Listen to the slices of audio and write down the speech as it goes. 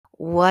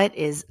What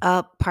is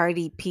up,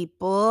 party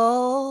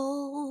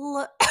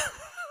people?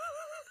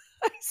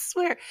 I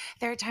swear,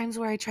 there are times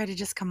where I try to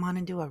just come on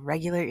and do a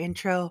regular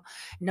intro,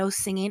 no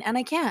singing, and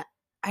I can't.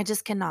 I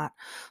just cannot.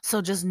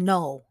 So just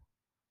know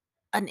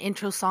an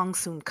intro song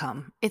soon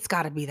come. It's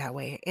got to be that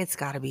way. It's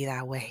got to be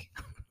that way.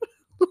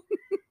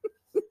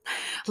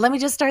 Let me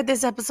just start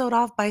this episode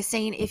off by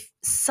saying if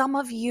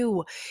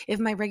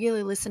my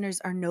regular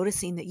listeners are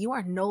noticing that you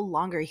are no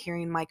longer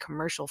hearing my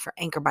commercial for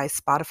Anchor by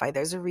Spotify,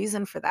 there's a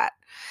reason for that.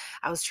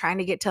 I was trying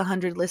to get to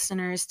 100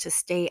 listeners to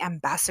stay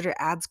ambassador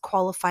ads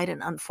qualified,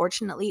 and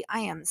unfortunately, I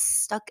am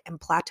stuck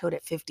and plateaued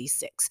at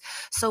 56.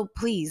 So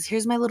please,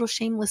 here's my little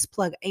shameless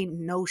plug. Ain't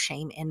no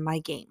shame in my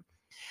game.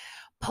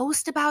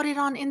 Post about it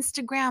on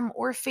Instagram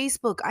or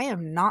Facebook. I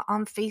am not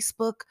on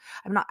Facebook.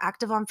 I'm not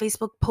active on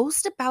Facebook.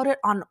 Post about it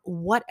on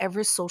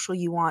whatever social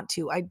you want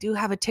to. I do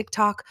have a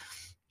TikTok.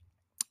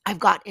 I've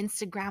got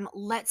Instagram.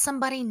 Let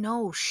somebody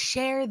know.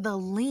 Share the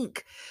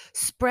link.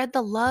 Spread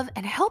the love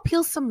and help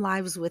heal some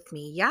lives with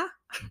me. Yeah?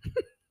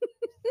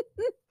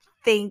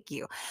 Thank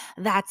you.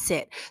 That's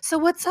it. So,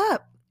 what's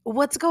up?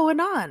 What's going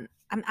on?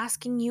 I'm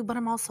asking you, but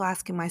I'm also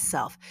asking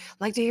myself.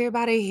 Like to hear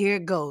about it? Here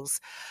it goes.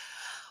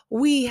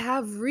 We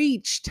have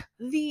reached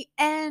the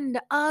end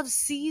of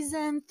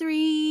season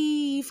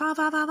 3. Fa,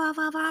 fa, fa, fa,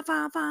 fa, fa,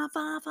 fa, fa,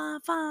 fa, fa,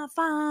 fa,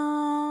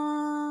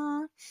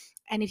 fa.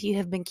 And if you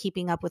have been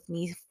keeping up with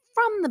me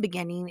from the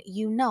beginning,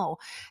 you know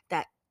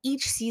that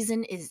each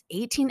season is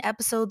 18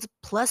 episodes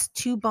plus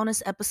 2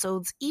 bonus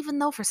episodes. Even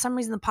though for some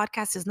reason the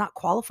podcast is not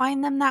qualifying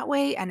them that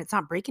way and it's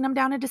not breaking them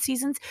down into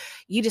seasons,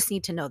 you just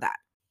need to know that.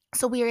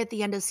 So we are at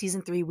the end of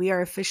season 3. We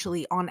are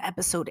officially on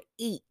episode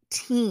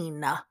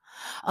 18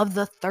 of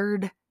the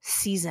 3rd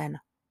season.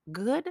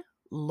 Good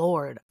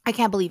Lord. I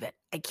can't believe it.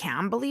 I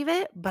can believe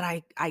it, but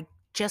I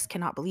just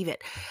cannot believe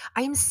it.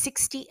 I am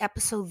 60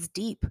 episodes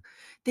deep.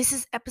 This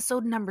is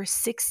episode number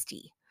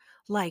 60.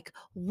 Like,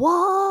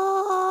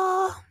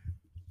 what?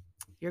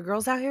 Your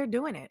girl's out here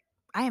doing it.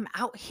 I am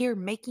out here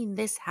making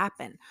this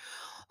happen.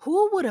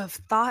 Who would have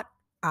thought?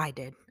 I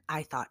did.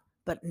 I thought,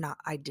 but not,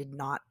 I did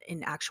not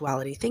in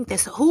actuality think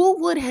this. Who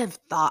would have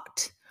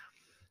thought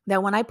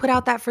that when I put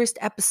out that first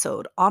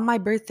episode on my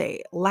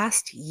birthday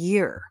last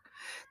year,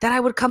 that I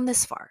would come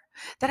this far,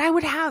 that I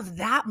would have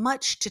that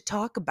much to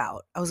talk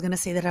about? I was going to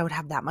say that I would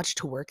have that much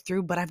to work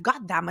through, but I've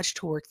got that much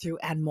to work through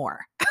and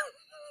more.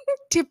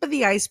 Tip of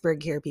the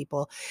iceberg here,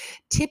 people.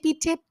 Tippy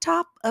tip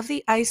top of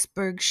the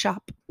iceberg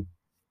shop.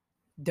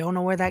 Don't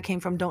know where that came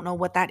from. Don't know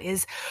what that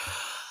is.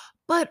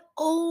 But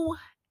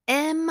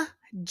OMG.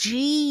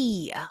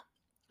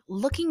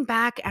 Looking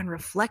back and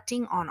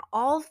reflecting on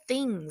all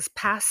things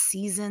past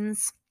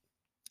seasons,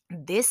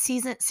 this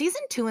season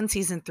 2 and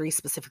season 3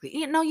 specifically.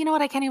 You know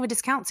what? I can't even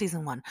discount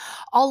season 1.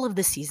 All of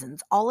the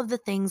seasons, all of the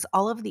things,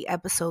 all of the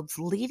episodes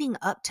leading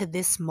up to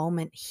this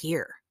moment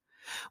here,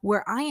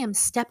 where I am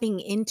stepping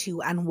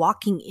into and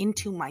walking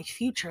into my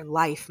future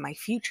life, my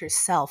future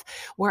self,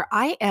 where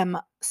I am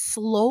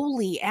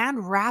slowly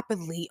and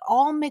rapidly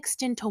all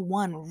mixed into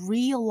one,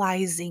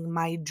 realizing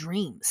my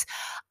dreams.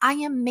 I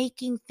am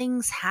making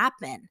things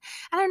happen.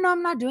 And I know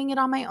I'm not doing it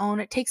on my own.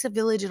 It takes a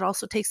village. It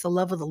also takes the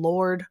love of the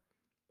Lord.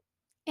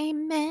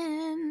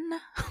 Amen.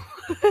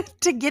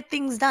 To get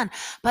things done.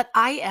 But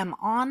I am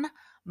on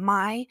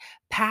my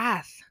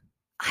path.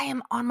 I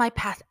am on my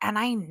path and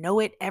I know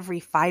it. Every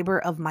fiber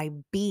of my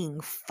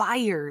being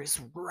fires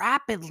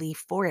rapidly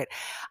for it.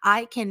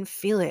 I can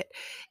feel it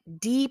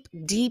deep,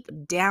 deep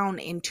down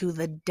into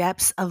the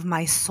depths of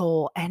my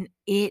soul, and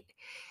it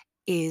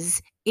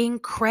is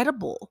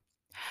incredible.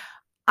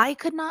 I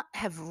could not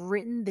have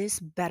written this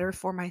better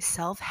for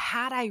myself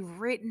had I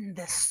written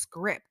the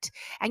script.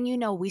 And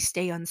we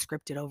stay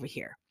unscripted over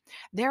here.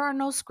 There are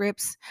no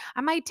scripts.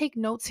 I might take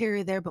notes here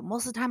or there, but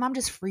most of the time I'm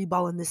just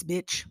freeballing this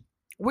bitch.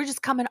 We're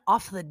just coming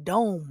off the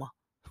dome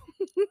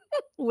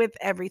with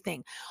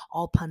everything.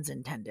 All puns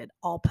intended.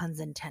 All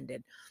puns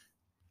intended.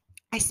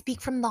 I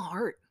speak from the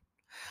heart.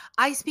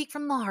 I speak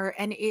from the heart,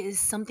 and it is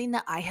something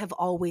that I have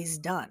always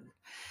done.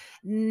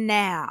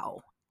 Now,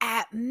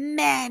 at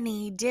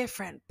many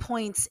different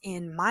points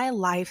in my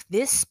life,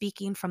 this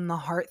speaking from the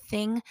heart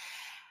thing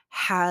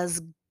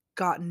has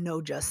gotten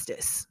no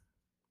justice.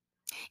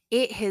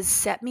 It has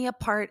set me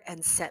apart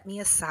and set me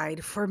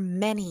aside for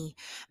many,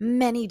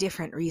 many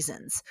different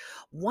reasons.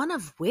 One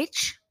of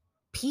which,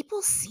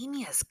 people see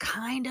me as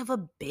kind of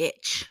a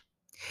bitch.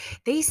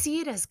 They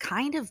see it as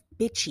kind of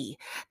bitchy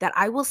that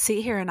I will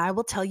sit here and I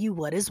will tell you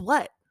what is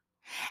what.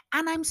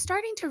 And I'm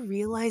starting to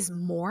realize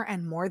more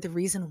and more the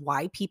reason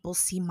why people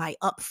see my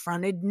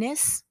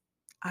upfrontedness.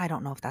 I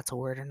don't know if that's a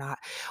word or not.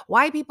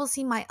 Why people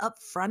see my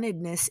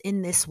upfrontedness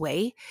in this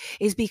way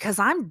is because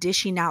I'm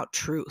dishing out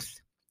truth.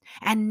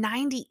 And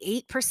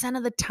 98%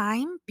 of the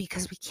time,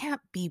 because we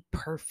can't be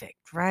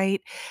perfect, right?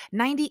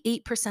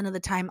 98% of the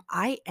time,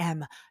 I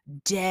am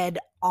dead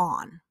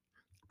on.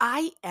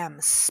 I am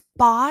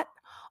spot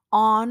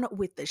on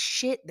with the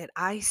shit that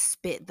I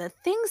spit. The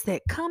things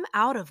that come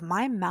out of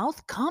my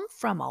mouth come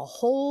from a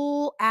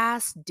whole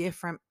ass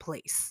different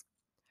place.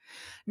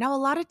 Now, a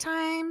lot of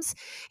times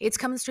it's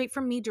coming straight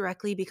from me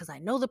directly because I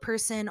know the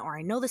person or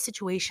I know the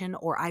situation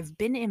or I've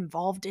been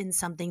involved in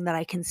something that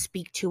I can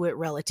speak to it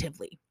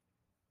relatively.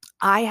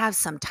 I have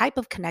some type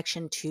of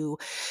connection to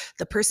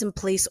the person,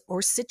 place,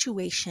 or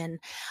situation.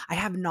 I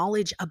have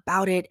knowledge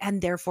about it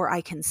and therefore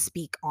I can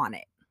speak on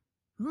it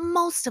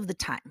most of the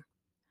time.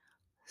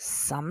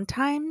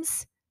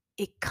 Sometimes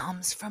it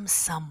comes from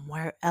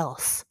somewhere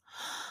else.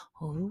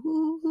 Ooh.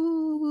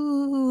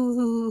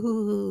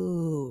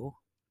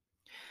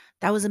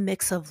 That was a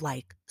mix of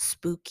like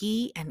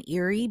spooky and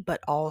eerie,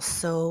 but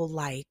also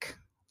like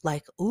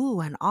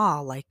ooh and ah,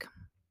 like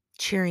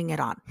cheering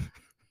it on.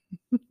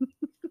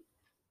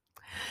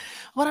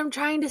 What I'm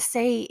trying to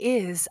say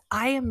is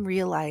I am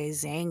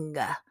realizing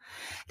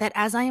that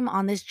as I am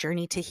on this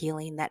journey to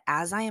healing, that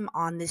as I am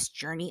on this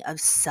journey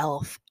of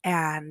self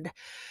and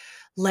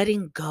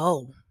letting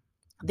go,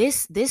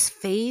 this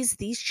phase,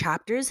 these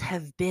chapters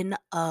have been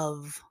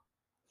of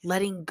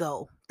letting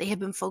go. They have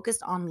been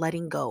focused on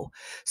letting go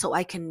so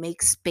I can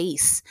make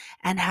space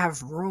and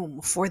have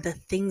room for the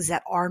things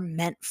that are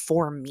meant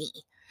for me.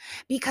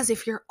 Because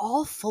if you're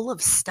all full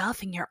of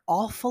stuff and you're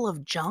all full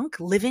of junk,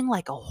 living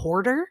like a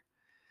hoarder,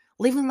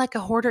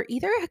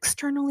 either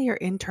externally or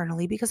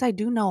internally, because I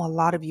do know a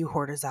lot of you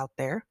hoarders out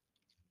there,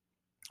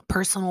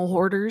 personal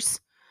hoarders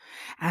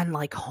and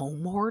like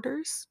home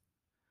hoarders.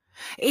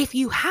 If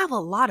you have a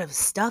lot of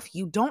stuff,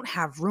 you don't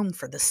have room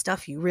for the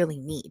stuff you really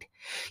need.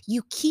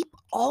 You keep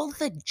all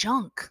the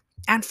junk.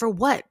 And for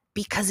what?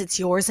 Because it's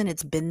yours and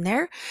it's been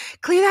there?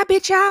 Clear that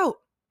bitch out.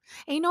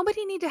 Ain't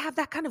nobody need to have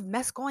that kind of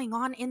mess going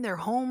on in their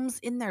homes,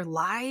 in their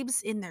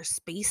lives, in their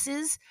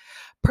spaces,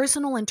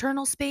 personal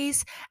internal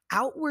space,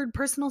 outward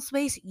personal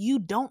space. You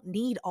don't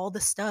need all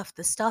the stuff.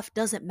 The stuff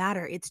doesn't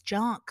matter. It's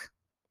junk.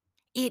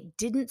 It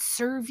didn't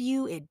serve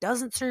you, it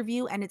doesn't serve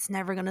you, and it's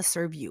never going to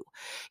serve you.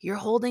 You're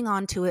holding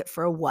on to it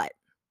for what?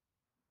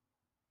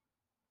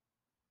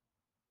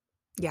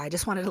 Yeah, I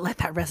just wanted to let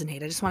that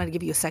resonate. I just wanted to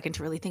give you a second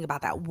to really think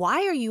about that.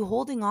 Why are you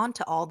holding on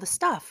to all the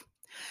stuff?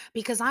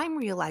 Because I'm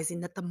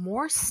realizing that the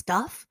more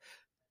stuff,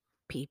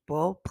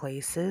 people,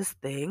 places,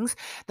 things,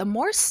 the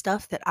more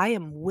stuff that I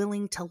am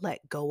willing to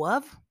let go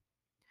of,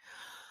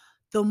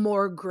 the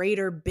more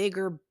greater,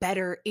 bigger,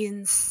 better,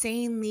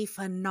 insanely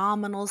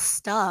phenomenal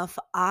stuff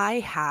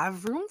I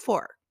have room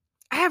for.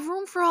 I have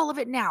room for all of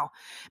it now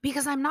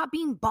because I'm not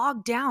being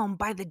bogged down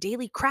by the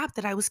daily crap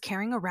that I was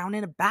carrying around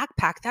in a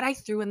backpack that I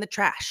threw in the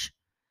trash.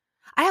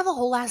 I have a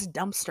whole ass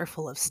dumpster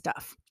full of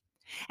stuff.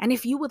 And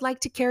if you would like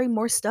to carry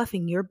more stuff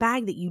in your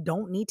bag that you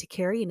don't need to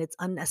carry and it's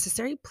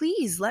unnecessary,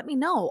 please let me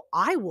know.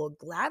 I will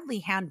gladly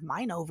hand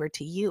mine over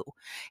to you,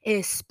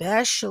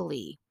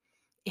 especially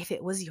if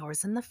it was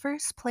yours in the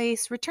first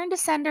place. Return to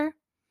sender.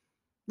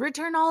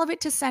 Return all of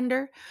it to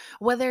sender,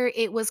 whether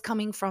it was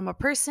coming from a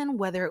person,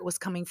 whether it was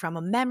coming from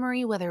a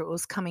memory, whether it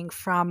was coming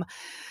from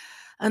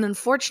an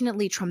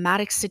unfortunately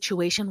traumatic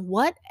situation,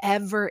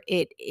 whatever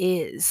it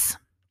is.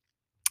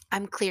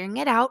 I'm clearing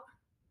it out,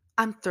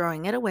 I'm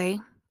throwing it away,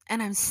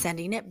 and I'm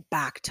sending it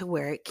back to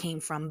where it came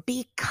from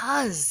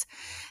because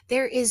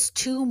there is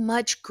too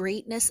much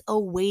greatness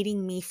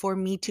awaiting me for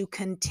me to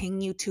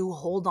continue to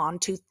hold on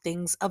to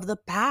things of the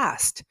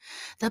past.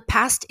 The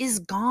past is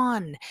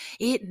gone.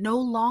 It no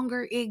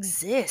longer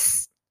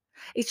exists.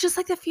 It's just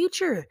like the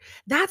future.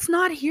 That's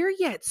not here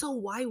yet. So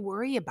why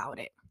worry about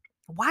it?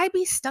 Why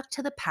be stuck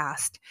to the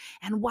past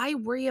and why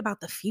worry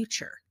about the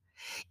future?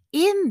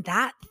 In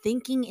that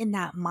thinking, in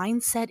that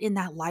mindset, in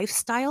that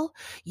lifestyle,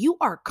 you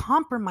are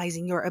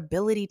compromising your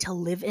ability to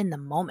live in the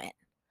moment,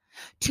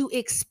 to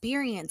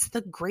experience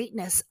the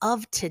greatness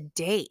of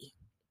today,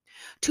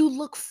 to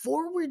look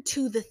forward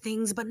to the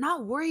things, but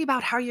not worry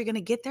about how you're going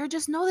to get there.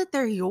 Just know that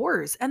they're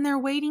yours and they're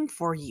waiting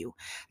for you.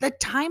 The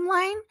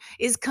timeline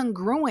is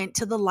congruent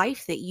to the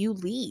life that you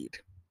lead.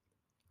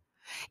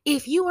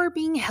 If you are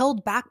being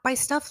held back by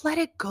stuff, let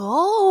it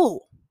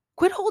go.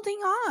 Quit holding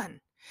on.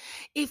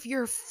 If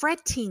you're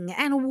fretting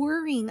and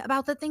worrying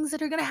about the things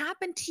that are going to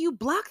happen to you,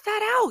 block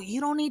that out. You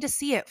don't need to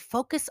see it.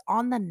 Focus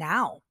on the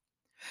now.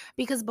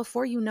 Because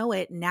before you know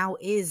it, now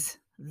is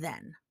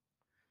then.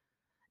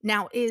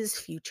 Now is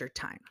future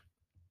time.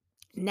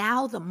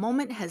 Now the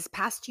moment has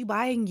passed you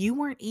by and you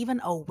weren't even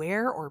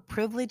aware or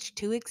privileged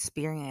to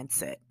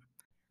experience it.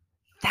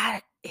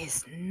 That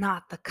is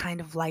not the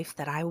kind of life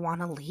that I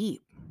want to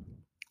lead.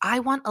 I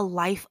want a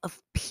life of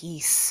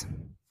peace.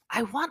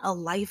 I want a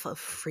life of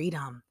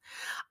freedom.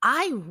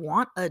 I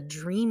want a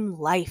dream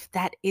life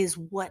that is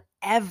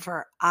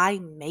whatever I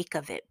make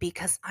of it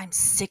because I'm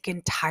sick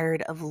and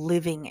tired of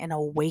living in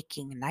a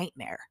waking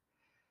nightmare.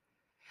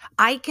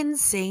 I can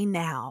say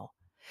now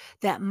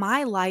that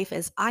my life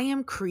as I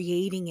am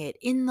creating it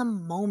in the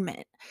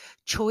moment,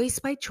 choice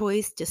by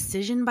choice,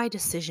 decision by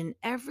decision,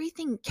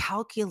 everything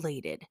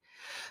calculated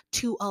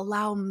to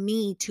allow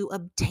me to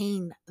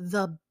obtain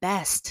the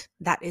best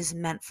that is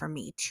meant for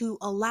me, to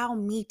allow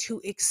me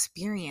to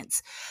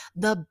experience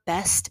the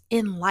best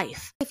in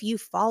life. If you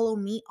follow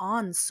me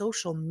on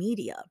social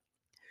media,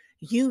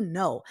 you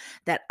know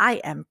that I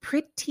am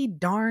pretty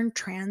darn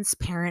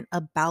transparent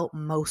about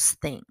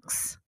most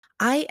things.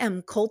 I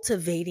am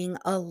cultivating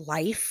a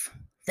life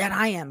that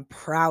I am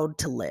proud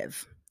to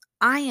live.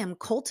 I am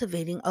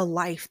cultivating a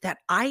life that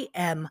I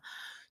am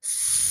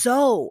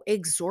so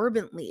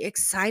exorbitantly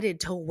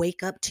excited to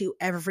wake up to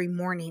every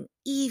morning,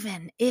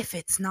 even if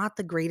it's not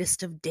the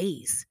greatest of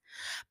days.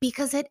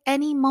 Because at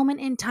any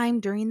moment in time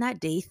during that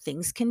day,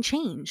 things can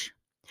change.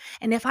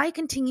 And if I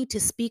continue to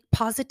speak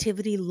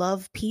positivity,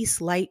 love,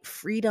 peace, light,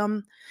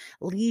 freedom,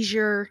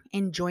 leisure,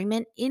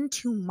 enjoyment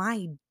into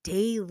my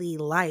daily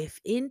life,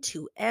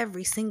 into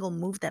every single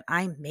move that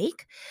I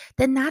make,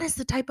 then that is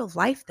the type of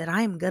life that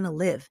I am going to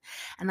live.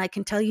 And I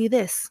can tell you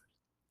this,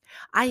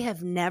 I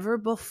have never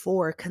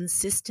before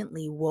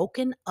consistently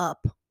woken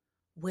up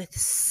with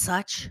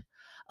such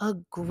a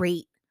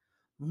great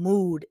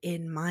mood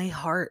in my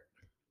heart.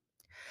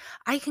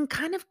 I can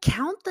kind of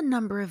count the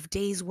number of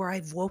days where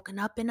I've woken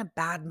up in a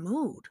bad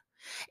mood.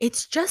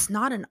 It's just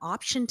not an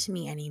option to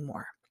me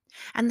anymore.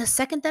 And the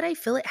second that I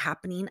feel it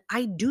happening,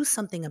 I do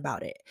something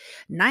about it.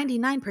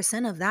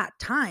 99% of that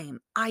time,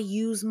 I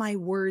use my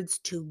words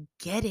to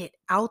get it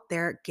out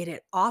there, get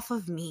it off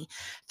of me,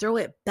 throw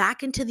it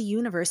back into the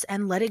universe,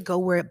 and let it go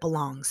where it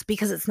belongs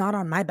because it's not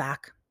on my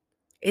back.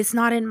 It's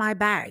not in my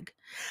bag.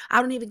 I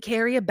don't even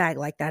carry a bag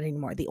like that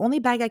anymore. The only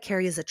bag I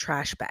carry is a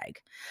trash bag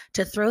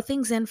to throw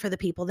things in for the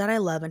people that I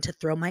love and to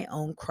throw my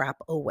own crap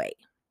away.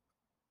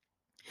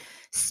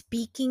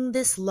 Speaking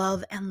this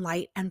love and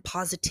light and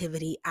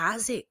positivity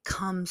as it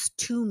comes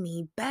to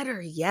me,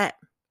 better yet,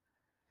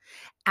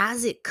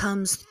 as it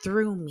comes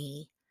through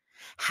me,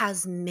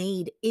 has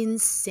made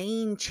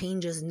insane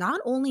changes, not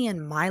only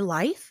in my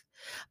life,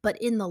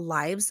 but in the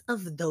lives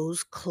of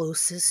those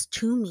closest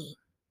to me.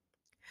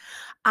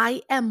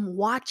 I am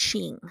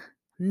watching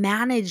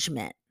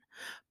management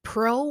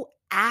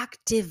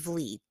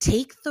proactively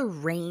take the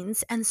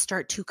reins and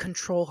start to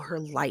control her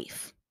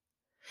life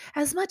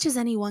as much as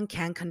anyone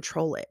can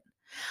control it.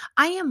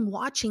 I am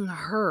watching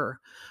her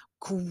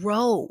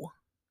grow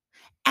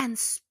and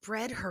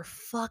spread her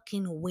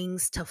fucking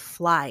wings to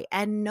fly,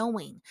 and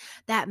knowing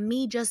that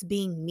me just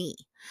being me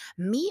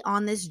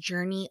on this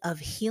journey of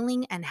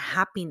healing and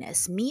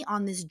happiness, me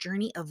on this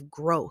journey of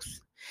growth,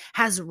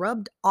 has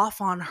rubbed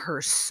off on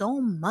her so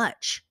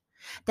much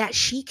that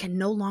she can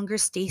no longer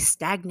stay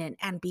stagnant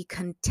and be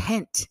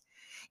content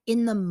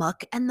in the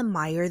muck and the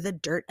mire, the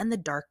dirt and the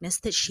darkness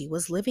that she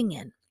was living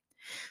in.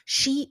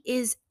 She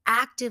is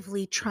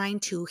actively trying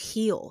to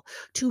heal,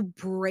 to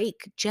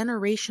break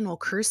generational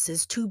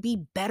curses, to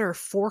be better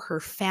for her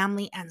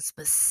family and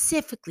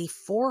specifically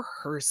for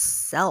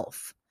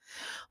herself.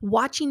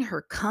 Watching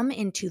her come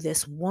into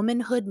this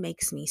womanhood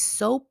makes me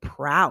so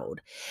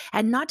proud.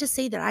 And not to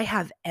say that I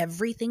have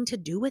everything to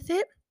do with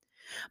it,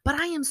 but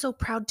I am so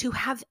proud to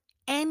have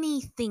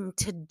anything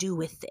to do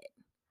with it,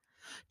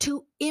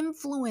 to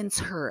influence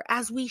her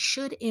as we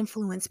should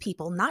influence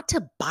people, not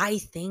to buy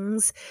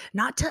things,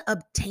 not to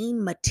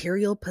obtain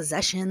material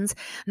possessions,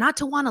 not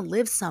to want to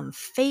live some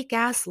fake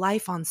ass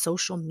life on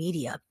social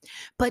media,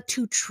 but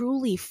to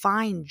truly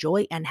find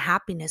joy and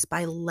happiness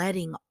by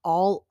letting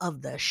all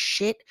of the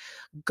shit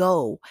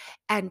go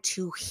and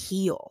to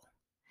heal.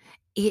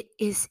 It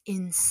is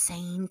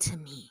insane to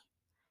me.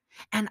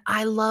 And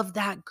I love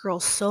that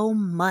girl so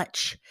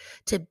much,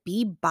 to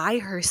be by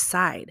her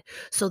side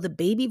so the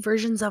baby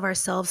versions of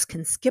ourselves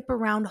can skip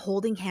around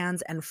holding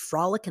hands and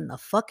frolic in the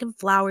fucking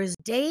flowers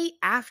day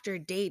after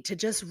day, to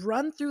just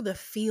run through the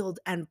field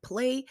and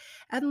play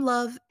and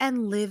love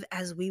and live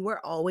as we were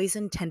always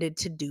intended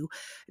to do,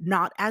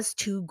 not as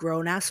two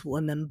grown ass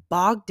women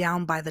bogged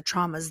down by the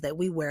traumas that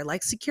we wear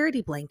like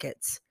security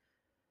blankets.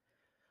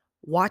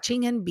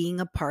 Watching and being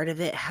a part of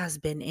it has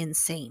been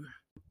insane.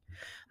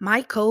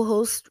 My co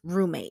host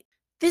roommate.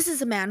 This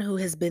is a man who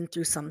has been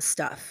through some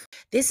stuff.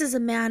 This is a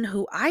man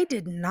who I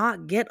did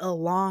not get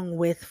along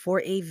with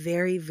for a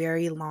very,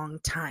 very long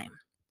time.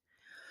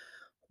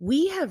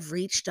 We have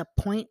reached a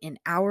point in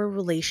our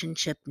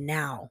relationship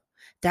now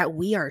that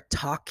we are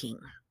talking.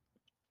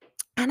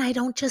 And I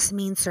don't just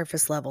mean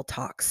surface level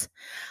talks,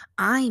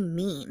 I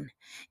mean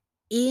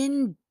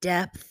in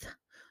depth,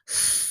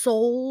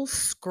 soul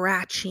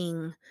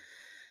scratching,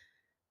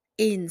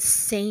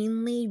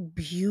 insanely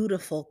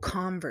beautiful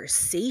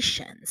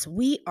conversations.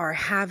 We are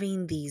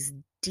having these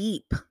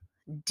deep,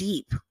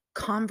 deep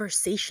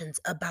conversations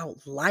about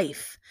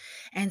life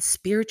and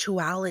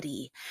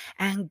spirituality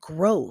and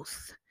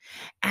growth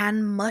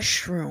and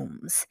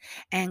mushrooms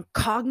and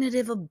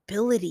cognitive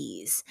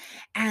abilities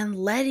and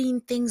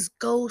letting things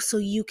go so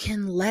you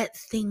can let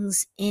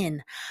things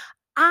in.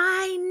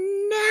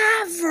 I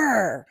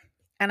never,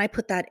 and I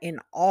put that in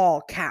all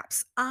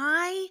caps,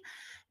 I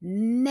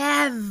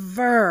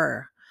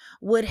never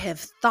would have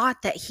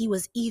thought that he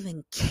was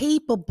even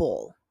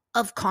capable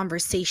of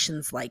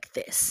conversations like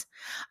this.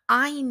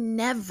 I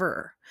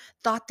never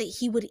thought that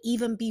he would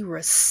even be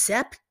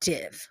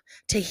receptive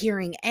to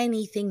hearing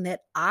anything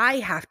that I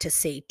have to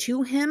say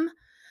to him,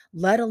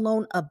 let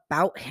alone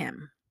about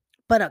him.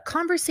 But a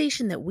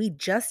conversation that we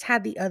just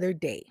had the other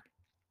day,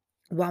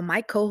 while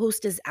my co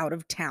host is out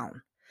of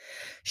town,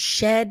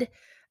 shed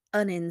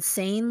an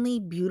insanely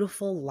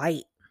beautiful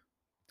light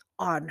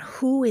on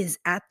who is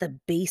at the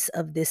base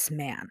of this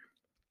man,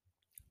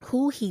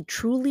 who he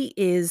truly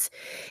is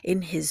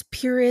in his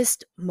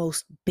purest,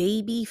 most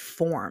baby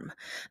form,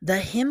 the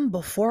him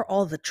before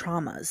all the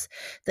traumas,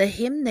 the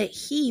him that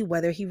he,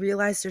 whether he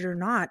realized it or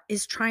not,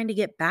 is trying to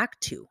get back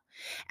to.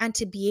 And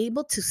to be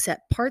able to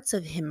set parts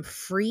of him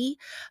free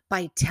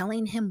by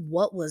telling him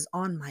what was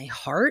on my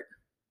heart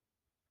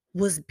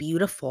was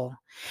beautiful.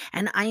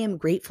 And I am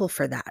grateful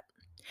for that.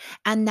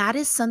 And that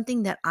is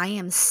something that I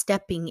am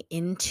stepping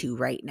into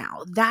right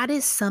now. That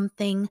is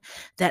something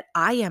that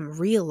I am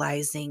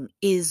realizing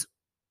is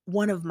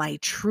one of my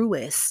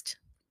truest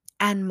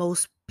and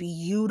most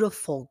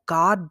beautiful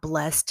God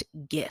blessed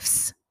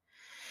gifts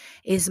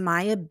is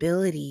my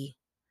ability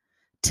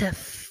to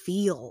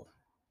feel,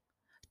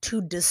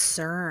 to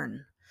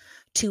discern,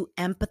 to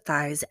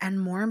empathize, and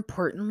more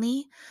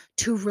importantly,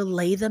 to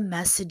relay the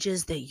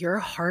messages that your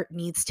heart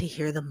needs to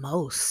hear the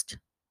most.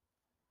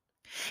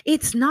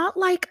 It's not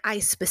like I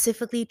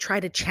specifically try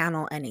to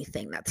channel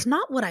anything. That's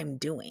not what I'm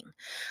doing.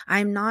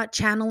 I'm not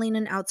channeling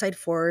an outside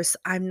force.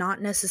 I'm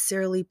not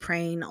necessarily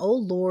praying, oh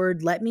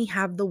Lord, let me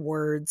have the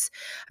words.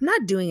 I'm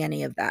not doing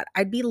any of that.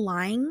 I'd be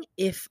lying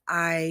if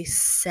I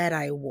said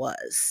I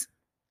was.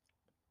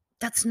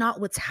 That's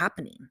not what's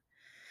happening.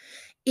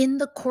 In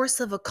the course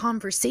of a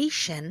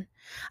conversation,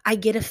 I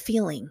get a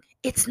feeling.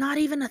 It's not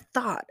even a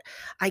thought.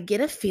 I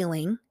get a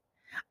feeling.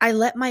 I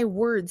let my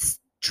words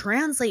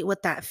translate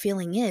what that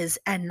feeling is,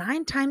 and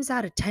 9 times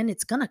out of 10,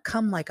 it's going to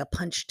come like a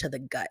punch to the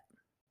gut.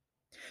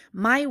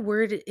 My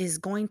word is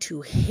going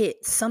to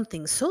hit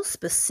something so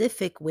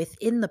specific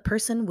within the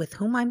person with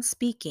whom I'm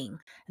speaking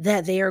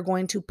that they are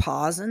going to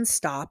pause and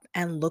stop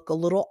and look a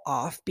little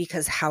off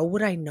because how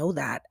would I know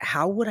that?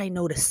 How would I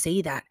know to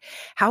say that?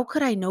 How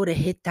could I know to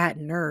hit that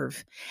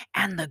nerve?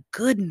 And the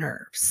good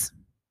nerves,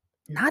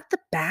 not the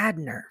bad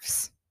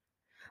nerves.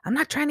 I'm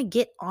not trying to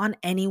get on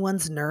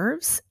anyone's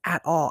nerves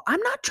at all.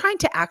 I'm not trying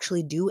to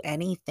actually do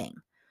anything.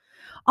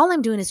 All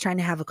I'm doing is trying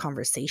to have a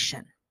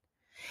conversation.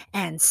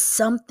 And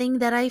something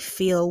that I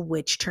feel,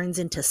 which turns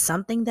into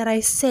something that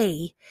I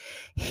say,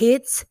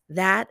 hits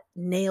that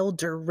nail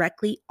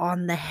directly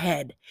on the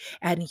head.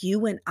 And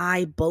you and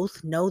I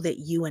both know that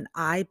you and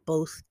I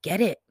both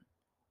get it.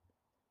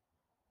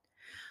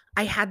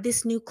 I had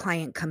this new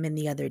client come in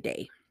the other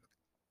day,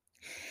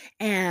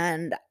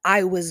 and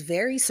I was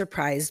very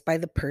surprised by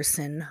the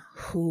person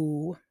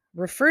who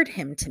referred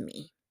him to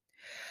me.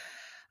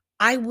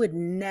 I would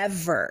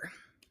never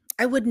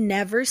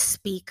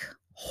speak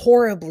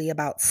horribly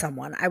about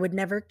someone. I would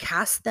never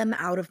cast them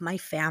out of my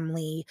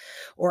family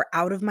or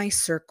out of my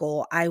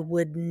circle. I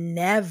would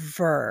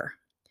never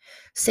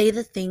say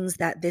the things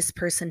that this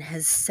person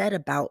has said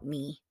about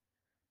me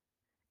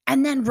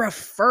and then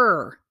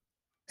refer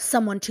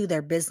someone to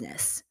their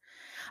business.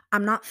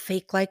 I'm not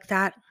fake like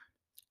that.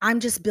 I'm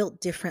just built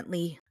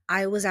differently.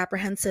 I was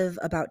apprehensive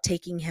about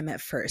taking him at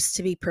first,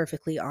 to be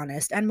perfectly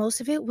honest, and most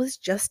of it was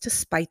just to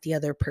spite the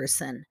other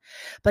person.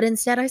 But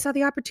instead, I saw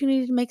the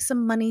opportunity to make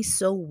some money,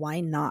 so why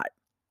not?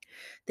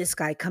 This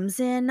guy comes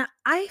in.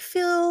 I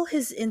feel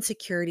his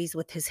insecurities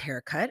with his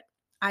haircut.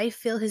 I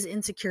feel his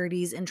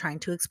insecurities in trying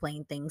to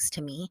explain things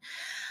to me.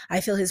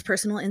 I feel his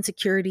personal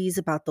insecurities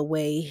about the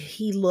way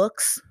he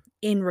looks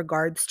in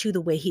regards to the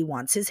way he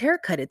wants his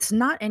haircut. It's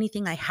not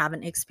anything I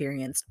haven't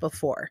experienced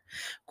before.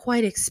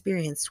 Quite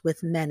experienced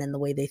with men and the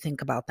way they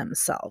think about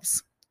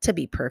themselves, to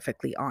be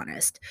perfectly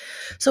honest.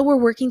 So we're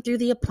working through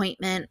the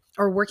appointment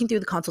or working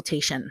through the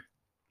consultation.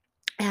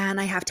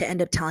 And I have to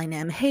end up telling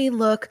him, hey,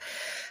 look,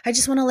 I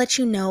just want to let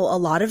you know a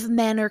lot of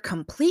men are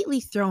completely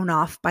thrown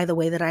off by the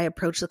way that I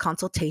approach the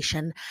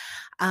consultation.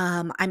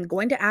 I'm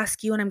going to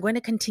ask you and I'm going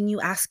to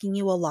continue asking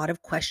you a lot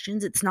of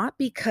questions. It's not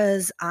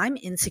because I'm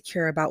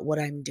insecure about what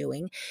I'm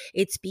doing.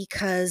 It's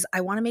because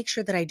I want to make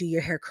sure that I do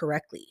your hair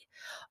correctly.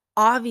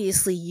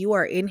 Obviously, you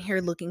are in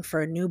here looking for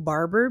a new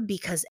barber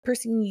because the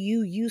person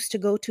you used to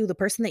go to, the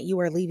person that you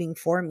are leaving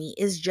for me,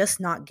 is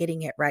just not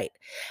getting it right.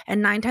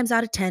 And 9 times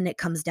out of 10, it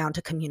comes down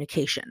to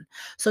communication.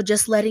 So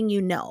just letting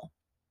you know,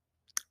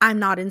 I'm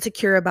not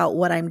insecure about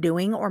what I'm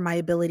doing or my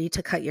ability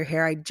to cut your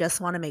hair. I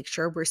just want to make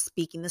sure we're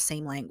speaking the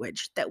same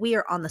language, that we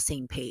are on the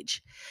same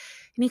page.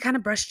 And he kind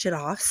of brushed it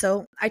off.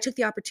 So I took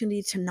the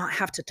opportunity to not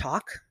have to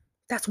talk.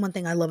 That's one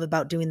thing I love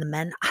about doing the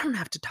men. I don't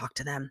have to talk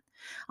to them.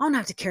 I don't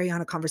have to carry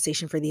on a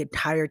conversation for the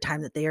entire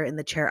time that they are in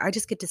the chair. I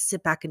just get to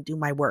sit back and do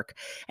my work.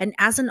 And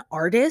as an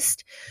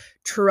artist,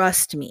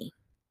 trust me,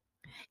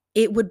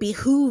 it would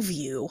behoove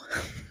you,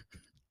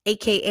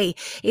 AKA,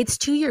 it's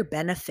to your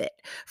benefit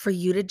for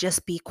you to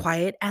just be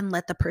quiet and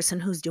let the person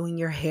who's doing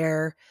your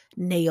hair,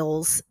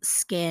 nails,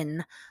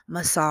 skin,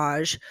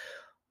 massage,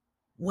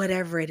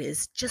 whatever it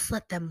is, just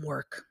let them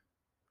work.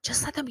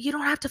 Just let them, you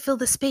don't have to fill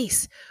the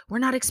space. We're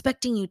not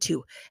expecting you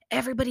to.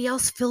 Everybody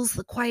else fills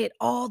the quiet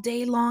all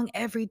day long,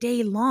 every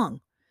day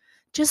long.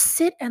 Just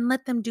sit and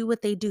let them do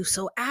what they do.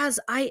 So as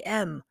I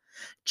am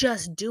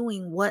just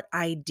doing what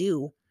I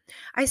do,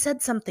 I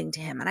said something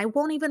to him and I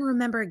won't even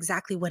remember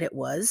exactly what it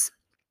was.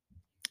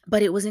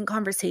 But it was in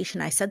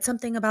conversation. I said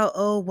something about,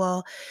 "Oh,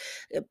 well,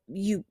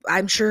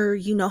 I'm sure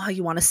you know how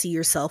you want to see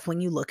yourself when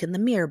you look in the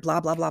mirror,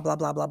 blah, blah, blah, blah,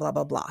 blah, blah, blah,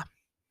 blah, blah."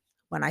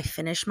 When I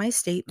finish my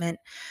statement,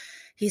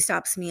 he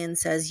stops me and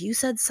says, "You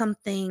said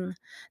something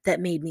that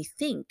made me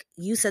think.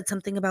 You said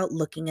something about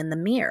looking in the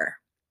mirror."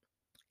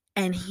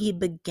 And he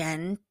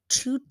began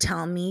to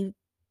tell me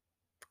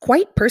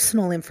quite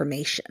personal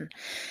information.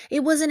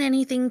 It wasn't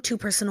anything too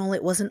personal.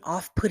 It wasn't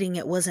off putting.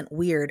 It wasn't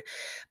weird.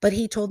 But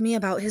he told me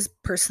about his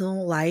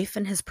personal life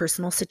and his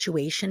personal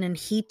situation. And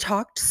he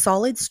talked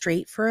solid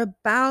straight for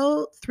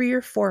about 3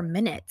 or 4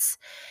 minutes.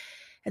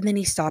 And then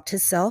he stopped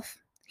himself.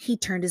 He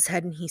turned his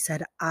head and he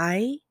said,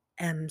 "I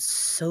am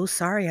so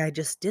sorry I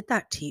just did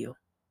that to you.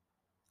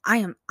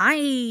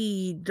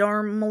 I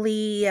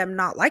normally am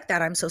not like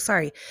that. I'm so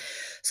sorry."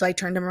 So I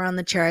turned him around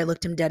the chair. I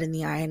looked him dead in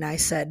the eye and I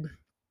said,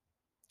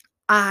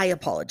 "I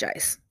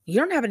apologize. You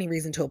don't have any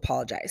reason to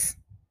apologize.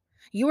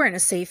 You are in a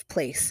safe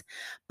place,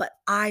 but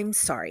I'm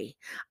sorry.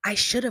 I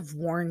should have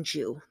warned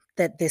you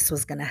that this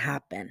was going to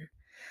happen.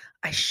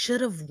 I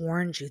should have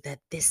warned you that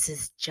this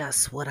is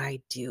just what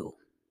I do."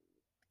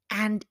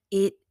 And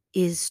it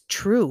is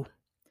true.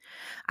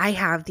 I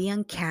have the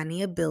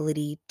uncanny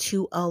ability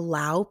to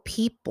allow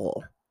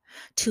people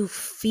to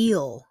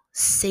feel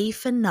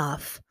safe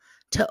enough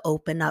to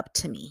open up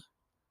to me.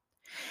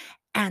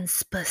 And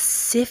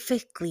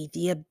specifically,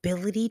 the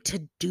ability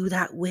to do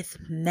that with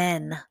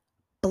men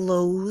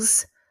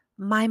blows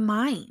my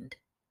mind.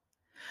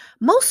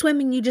 Most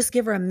women, you just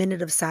give her a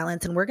minute of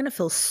silence, and we're going to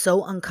feel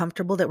so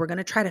uncomfortable that we're going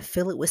to try to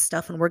fill it with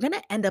stuff and we're going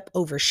to end up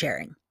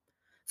oversharing.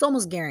 It's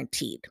almost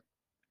guaranteed.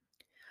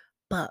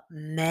 But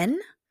men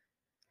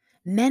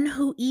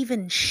who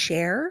even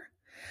share,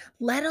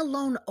 let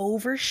alone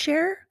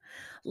overshare,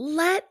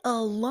 let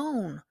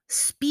alone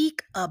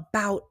speak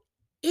about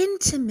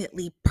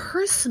intimately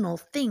personal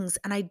things.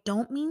 And I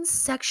don't mean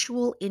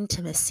sexual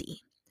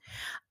intimacy.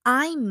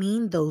 I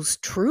mean those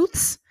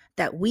truths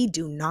that we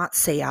do not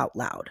say out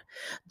loud.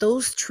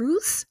 Those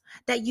truths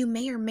that you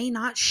may or may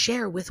not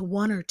share with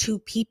 1 or 2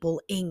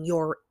 people in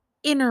your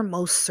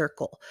innermost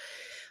circle.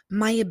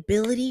 My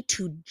ability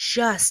to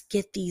just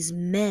get these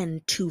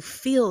men to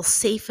feel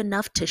safe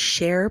enough to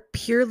share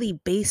purely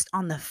based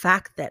on the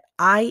fact that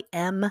I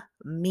am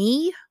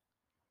me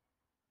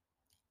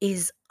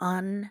is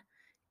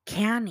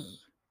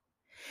uncanny.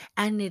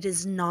 And it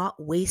is not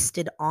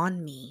wasted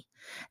on me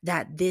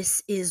that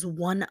this is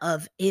one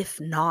of, if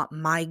not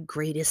my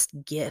greatest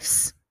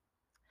gifts.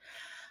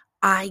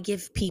 I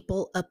give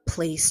people a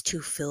place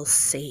to feel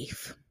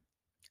safe.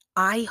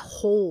 I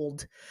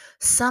hold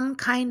some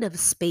kind of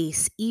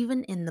space,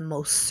 even in the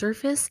most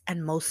surface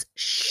and most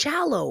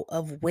shallow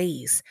of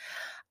ways.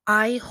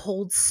 I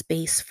hold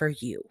space for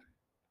you.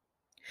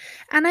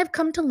 And I've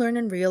come to learn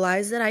and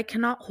realize that I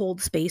cannot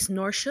hold space,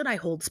 nor should I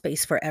hold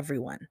space for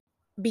everyone.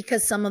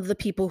 Because some of the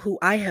people who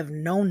I have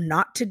known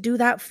not to do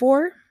that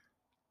for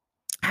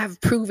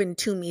have proven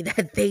to me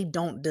that they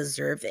don't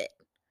deserve it.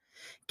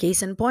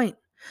 Case in point,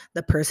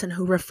 the person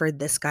who referred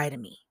this guy to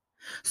me.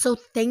 So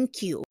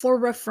thank you for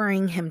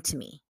referring him to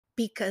me,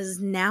 because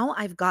now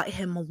I've got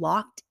him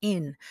locked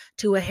in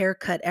to a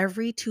haircut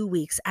every 2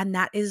 weeks, and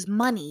that is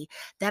money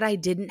that I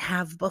didn't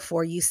have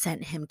before you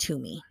sent him to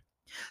me.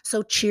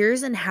 So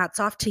cheers and hats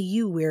off to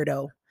you,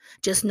 weirdo.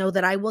 Just know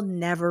that I will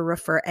never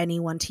refer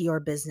anyone to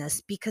your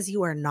business because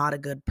you are not a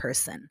good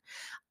person.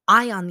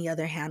 I, on the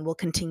other hand, will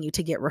continue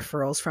to get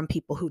referrals from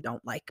people who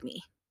don't like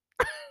me.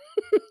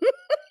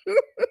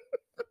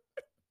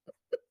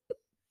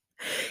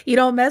 You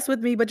don't mess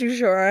with me, but you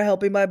sure are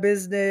helping my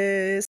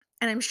business.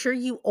 And I'm sure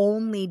you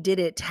only did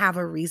it to have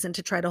a reason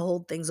to try to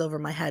hold things over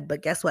my head.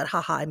 But guess what?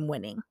 Haha, I'm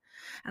winning.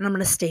 And I'm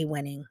going to stay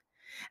winning.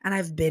 And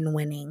I've been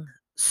winning.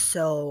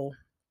 So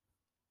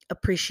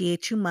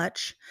appreciate you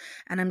much.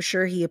 And I'm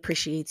sure he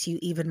appreciates you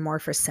even more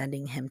for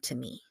sending him to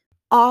me.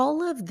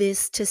 All of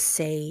this to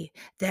say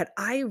that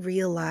I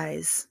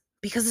realize,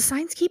 because the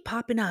signs keep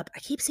popping up, I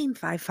keep seeing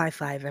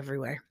 555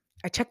 everywhere.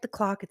 I check the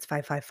clock, it's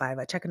 555.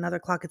 I check another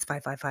clock, it's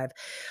 555.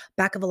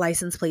 Back of a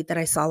license plate that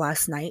I saw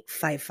last night,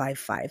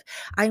 555.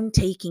 I'm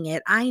taking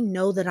it. I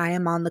know that I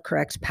am on the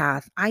correct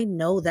path. I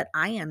know that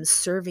I am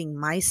serving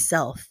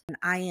myself and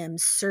I am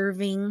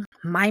serving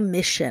my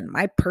mission,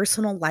 my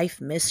personal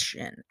life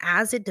mission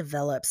as it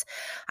develops.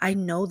 I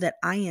know that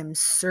I am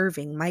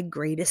serving my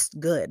greatest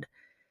good,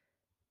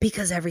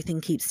 because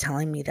everything keeps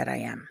telling me that I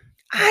am.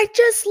 I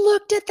just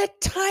looked at the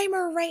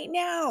timer right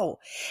now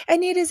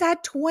and it is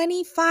at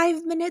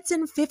 25 minutes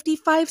and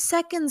 55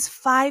 seconds,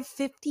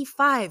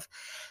 5:55.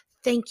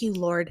 Thank you,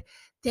 Lord.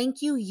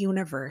 Thank you,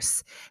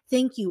 universe.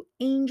 Thank you,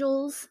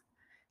 angels.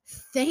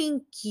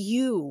 Thank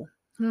you,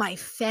 my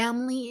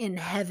family in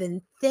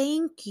heaven.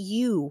 Thank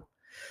you,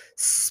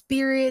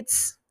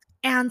 spirits,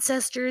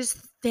 ancestors.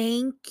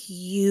 Thank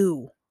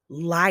you,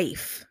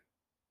 life,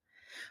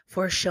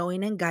 for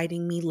showing and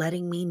guiding me,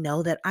 letting me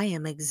know that I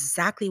am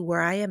exactly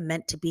where I am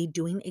meant to be,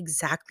 doing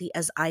exactly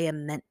as I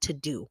am meant to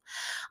do.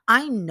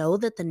 I know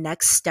that the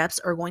next steps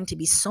are going to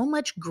be so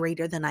much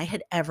greater than I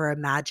had ever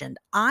imagined.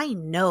 I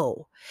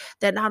know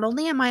that not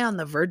only am I on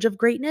the verge of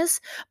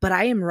greatness, but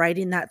I am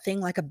riding that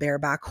thing like a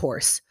bareback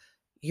horse.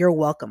 You're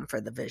welcome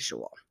for the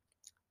visual.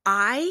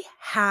 I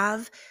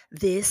have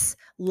this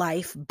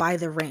life by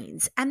the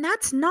reins. And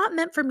that's not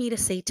meant for me to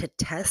say to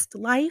test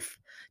life,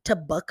 to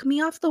buck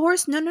me off the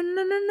horse. No, no,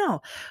 no, no,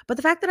 no. But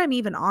the fact that I'm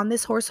even on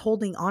this horse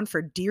holding on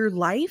for dear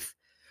life,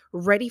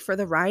 ready for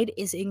the ride,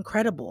 is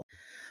incredible.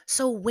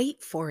 So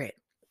wait for it.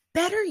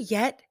 Better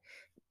yet,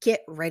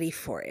 get ready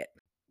for it.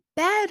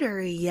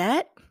 Better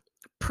yet,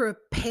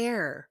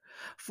 prepare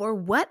for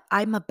what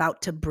I'm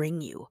about to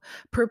bring you.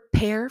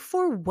 Prepare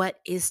for what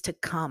is to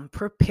come.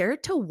 Prepare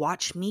to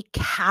watch me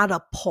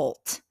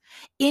catapult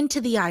into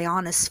the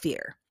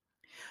ionosphere,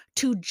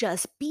 to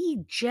just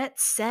be jet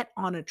set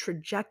on a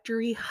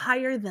trajectory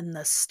higher than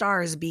the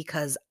stars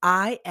because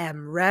I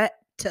am ready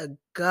to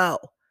go.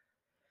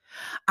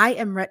 I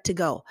am ready to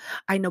go.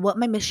 I know what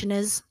my mission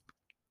is.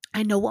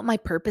 I know what my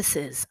purpose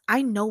is.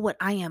 I know what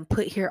I am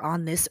put here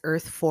on this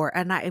earth for,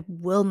 and I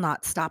will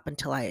not stop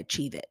until I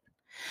achieve it.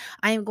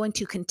 I am going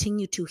to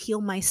continue to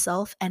heal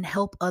myself and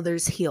help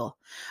others heal,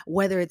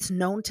 whether it's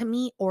known to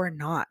me or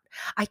not.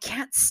 I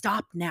can't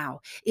stop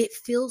now. It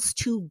feels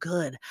too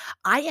good.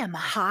 I am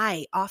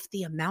high off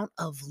the amount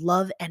of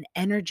love and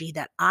energy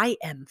that I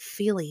am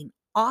feeling,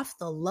 off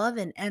the love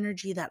and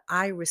energy that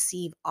I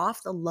receive,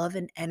 off the love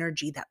and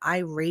energy that I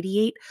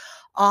radiate,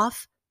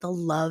 off the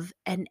love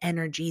and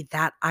energy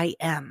that I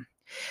am,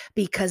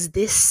 because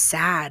this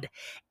sad,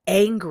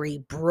 angry,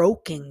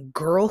 broken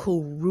girl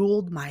who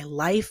ruled my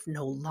life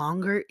no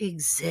longer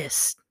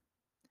exists.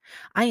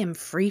 I am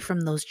free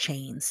from those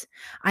chains.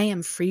 I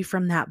am free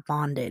from that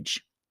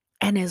bondage.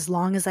 And as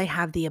long as I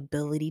have the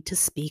ability to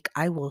speak,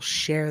 I will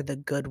share the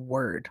good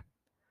word.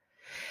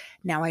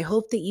 Now, I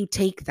hope that you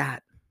take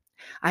that.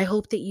 I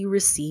hope that you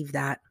receive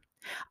that.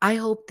 I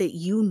hope that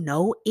you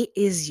know it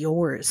is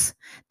yours.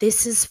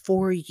 This is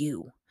for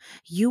you.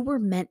 You were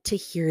meant to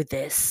hear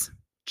this,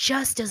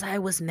 just as I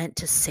was meant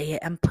to say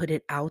it and put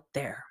it out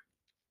there.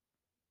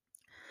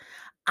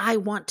 I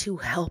want to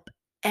help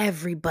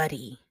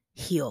everybody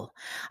heal.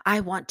 I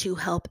want to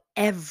help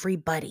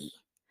everybody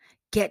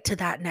get to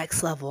that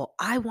next level.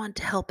 I want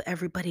to help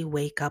everybody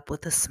wake up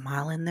with a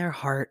smile in their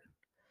heart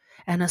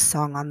and a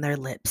song on their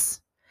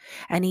lips.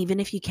 And even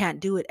if you can't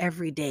do it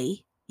every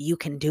day, you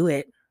can do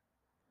it.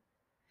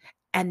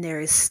 And there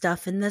is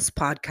stuff in this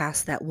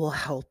podcast that will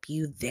help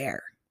you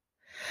there.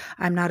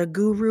 I'm not a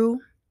guru.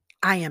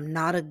 I am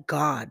not a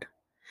god.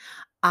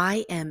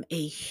 I am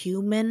a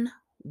human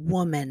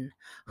woman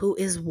who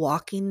is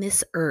walking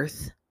this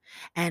earth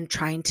and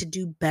trying to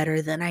do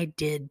better than I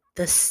did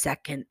the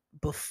second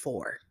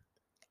before.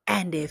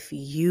 And if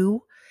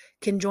you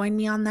can join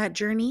me on that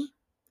journey,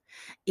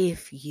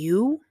 if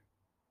you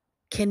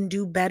can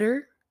do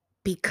better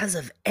because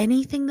of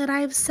anything that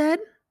I've said,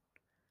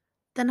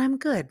 then I'm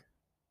good.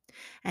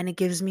 And it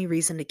gives me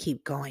reason to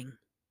keep going.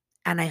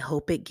 And I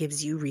hope it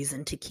gives you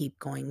reason to keep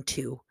going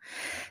too.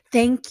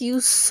 Thank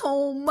you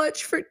so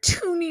much for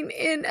tuning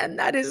in. And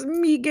that is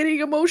me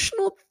getting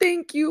emotional.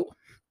 Thank you.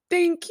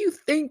 Thank you.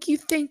 Thank you.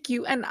 Thank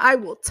you. And I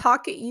will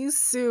talk at you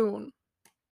soon.